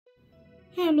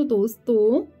Hello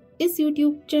दोस्तों, इस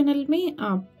YouTube channel में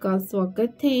आपका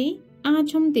स्वागत है।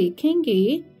 आज हम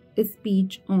देखेंगे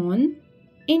speech on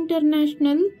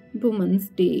international women's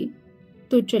day.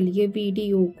 तो चलिए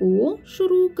वीडियो को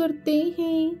शुरू करते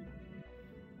हैं।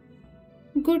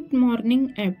 Good morning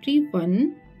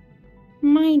everyone,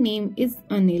 my name is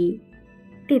Anil.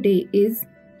 Today is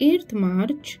 8th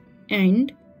March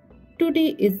and today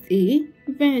is a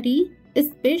very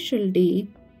special day.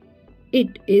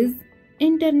 It is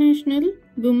International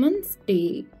Women's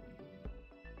Day.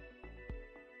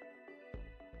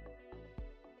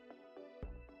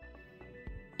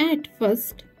 At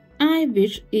first, I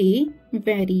wish a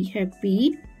very happy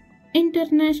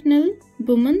International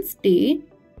Women's Day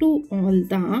to all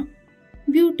the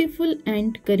beautiful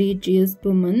and courageous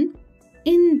women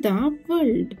in the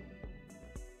world.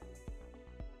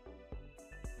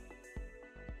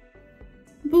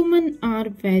 Women are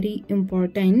very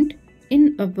important in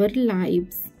our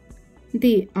lives.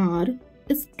 They are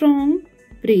strong,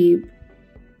 brave.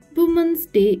 Women's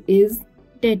Day is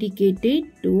dedicated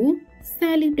to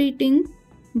celebrating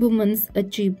women's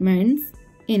achievements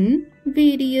in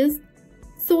various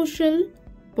social,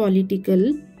 political,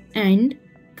 and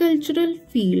cultural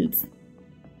fields.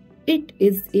 It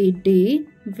is a day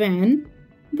when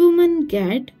women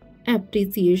get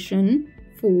appreciation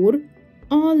for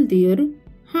all their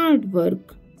hard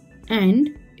work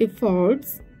and efforts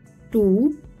to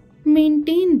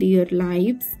maintain their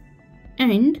lives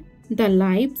and the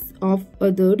lives of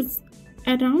others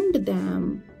around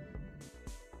them.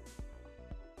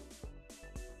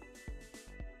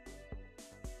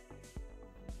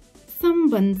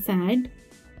 Someone said,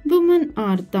 women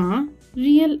are the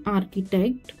real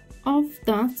architect of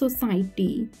the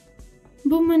society.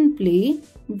 Women play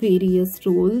various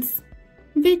roles,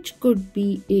 which could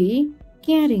be a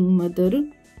caring mother,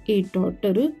 a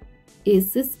daughter, a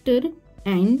sister,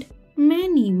 and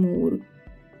many more.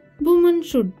 Women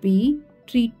should be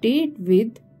treated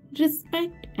with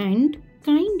respect and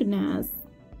kindness.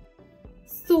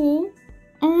 So,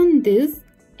 on this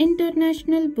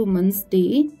International Women's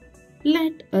Day,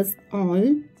 let us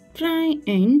all try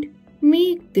and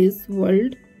make this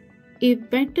world a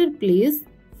better place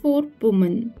for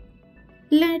women.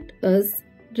 Let us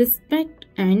respect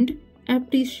and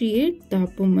appreciate the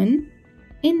women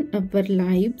in our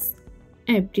lives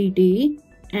every day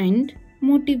and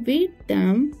motivate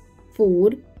them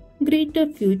for greater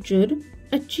future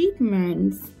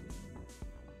achievements.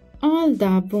 All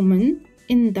the women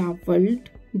in the world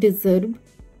deserve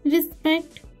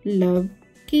respect, love,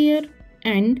 care,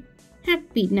 and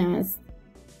happiness.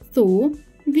 So,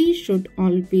 we should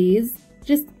always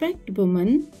respect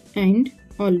women and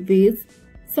always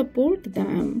support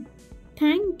them.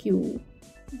 Thank you.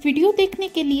 Video देखने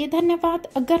के लिए धन्यवाद।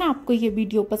 अगर आपको ये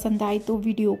video पसंद आए तो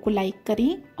वीडियो को लाइक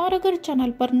करें और अगर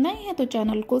चैनल पर नए हैं तो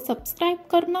चैनल को सब्सक्राइब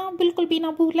करना बिल्कुल भी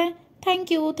ना भूलें।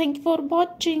 Thank you for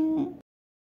watching.